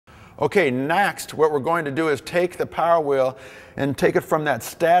Okay, next what we're going to do is take the power wheel and take it from that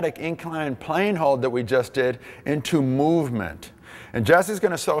static inclined plane hold that we just did into movement. And Jesse's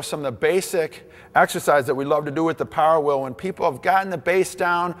going to show some of the basic exercise that we love to do with the power wheel when people have gotten the base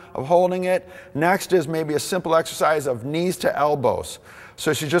down of holding it. Next is maybe a simple exercise of knees to elbows.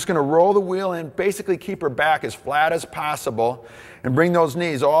 So she's just going to roll the wheel in, basically keep her back as flat as possible, and bring those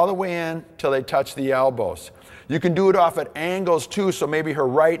knees all the way in till they touch the elbows. You can do it off at angles too, so maybe her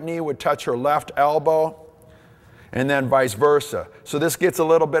right knee would touch her left elbow, and then vice versa. So this gets a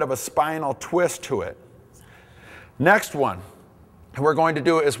little bit of a spinal twist to it. Next one we're going to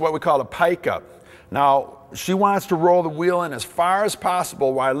do is what we call a pike up. Now, she wants to roll the wheel in as far as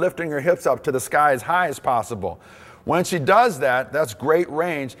possible while lifting her hips up to the sky as high as possible. When she does that, that's great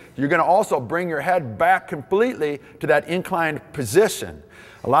range. You're going to also bring your head back completely to that inclined position.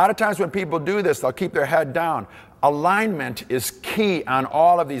 A lot of times when people do this, they'll keep their head down. Alignment is key on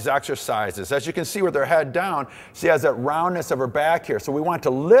all of these exercises. As you can see with her head down, she has that roundness of her back here. So we want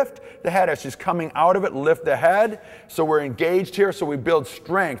to lift the head as she's coming out of it, lift the head. So we're engaged here, so we build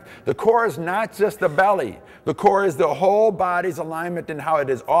strength. The core is not just the belly. The core is the whole body's alignment and how it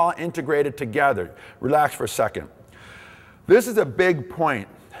is all integrated together. Relax for a second. This is a big point.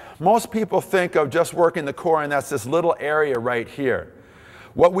 Most people think of just working the core, and that's this little area right here.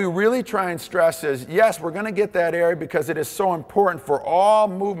 What we really try and stress is, yes, we're going to get that area because it is so important for all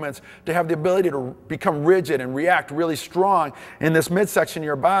movements to have the ability to become rigid and react really strong in this midsection of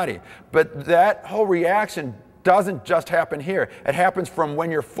your body. But that whole reaction doesn't just happen here. It happens from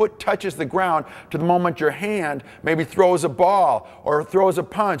when your foot touches the ground to the moment your hand maybe throws a ball or throws a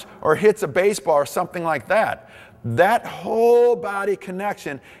punch or hits a baseball or something like that. That whole body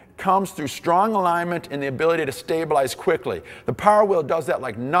connection comes through strong alignment and the ability to stabilize quickly. The power wheel does that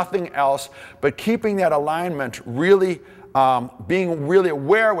like nothing else, but keeping that alignment really, being really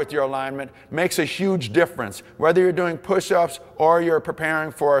aware with your alignment makes a huge difference. Whether you're doing push-ups or you're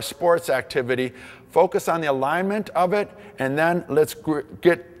preparing for a sports activity, focus on the alignment of it, and then let's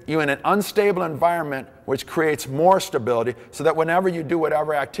get you in an unstable environment which creates more stability so that whenever you do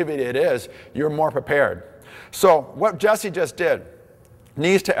whatever activity it is, you're more prepared. So what Jessie just did,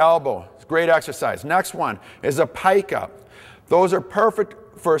 knees to elbow, it's great exercise. Next one is a pike up. Those are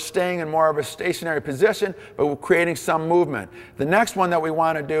perfect for staying in more of a stationary position, but creating some movement. The next one that we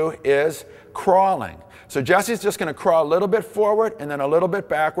want to do is crawling. So Jessie's just going to crawl a little bit forward and then a little bit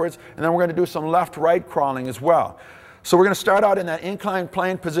backwards, and then we're going to do some left-right crawling as well. So we're going to start out in that inclined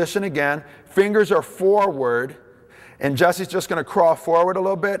plane position again. Fingers are forward. And Jessie's just going to crawl forward a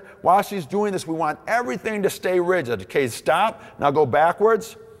little bit. While she's doing this, we want everything to stay rigid. Okay, stop. Now go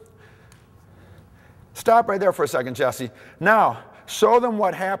backwards. Stop right there for a second, Jessie. Now, show them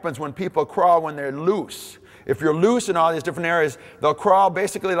what happens when people crawl when they're loose. If you're loose in all these different areas, they'll crawl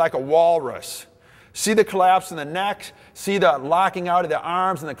basically like a walrus. See the collapse in the neck, see the locking out of the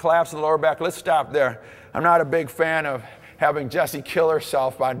arms and the collapse in the lower back. Let's stop there. I'm not a big fan of having Jessie kill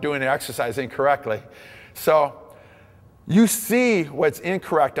herself by doing the exercise incorrectly. So, you see what's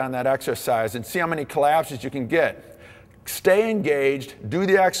incorrect on that exercise and see how many collapses you can get. Stay engaged, do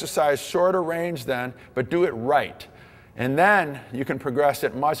the exercise shorter range then, but do it right. And then you can progress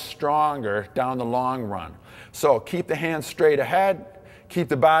it much stronger down the long run. So keep the hands straight ahead, keep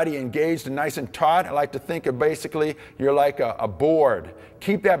the body engaged and nice and taut. I like to think of basically you're like a board.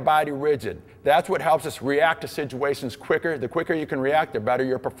 Keep that body rigid. That's what helps us react to situations quicker. The quicker you can react, the better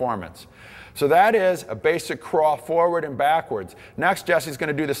your performance. So that is a basic crawl forward and backwards. Next, Jessie's going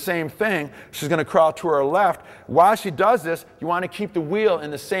to do the same thing. She's going to crawl to her left. While she does this, you want to keep the wheel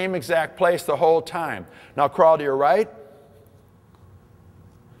in the same exact place the whole time. Now crawl to your right.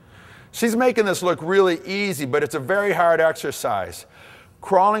 She's making this look really easy, but it's a very hard exercise.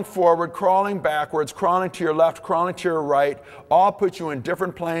 Crawling forward, crawling backwards, crawling to your left, crawling to your right, all put you in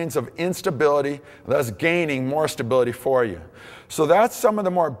different planes of instability, thus gaining more stability for you. So that's some of the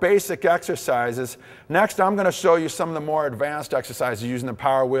more basic exercises. Next, I'm going to show you some of the more advanced exercises using the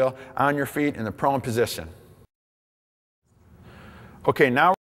power wheel on your feet in the prone position. Okay, now